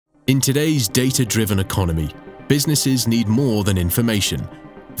In today's data-driven economy, businesses need more than information.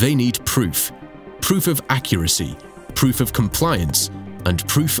 They need proof. Proof of accuracy, proof of compliance, and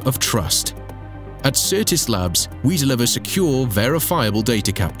proof of trust. At Sertis Labs, we deliver secure, verifiable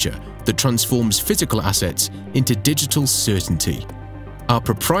data capture that transforms physical assets into digital certainty. Our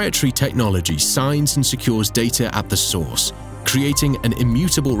proprietary technology signs and secures data at the source, creating an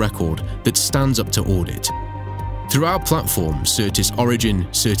immutable record that stands up to audit. Through our platform, SertisOrigin,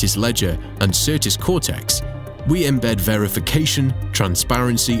 SertisLedger, and SertisCortex, we embed verification,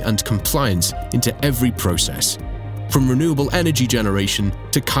 transparency, and compliance into every process. From renewable energy generation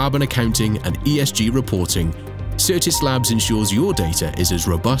to carbon accounting and ESG reporting, Sertis Labs ensures your data is as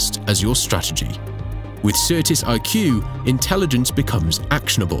robust as your strategy. With SertisIQ, intelligence becomes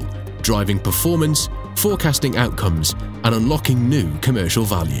actionable, driving performance, forecasting outcomes, and unlocking new commercial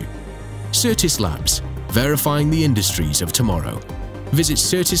value. Sertis Labs, verifying the industries of tomorrow. Visit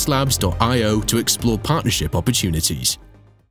sertislabs.io to explore partnership opportunities.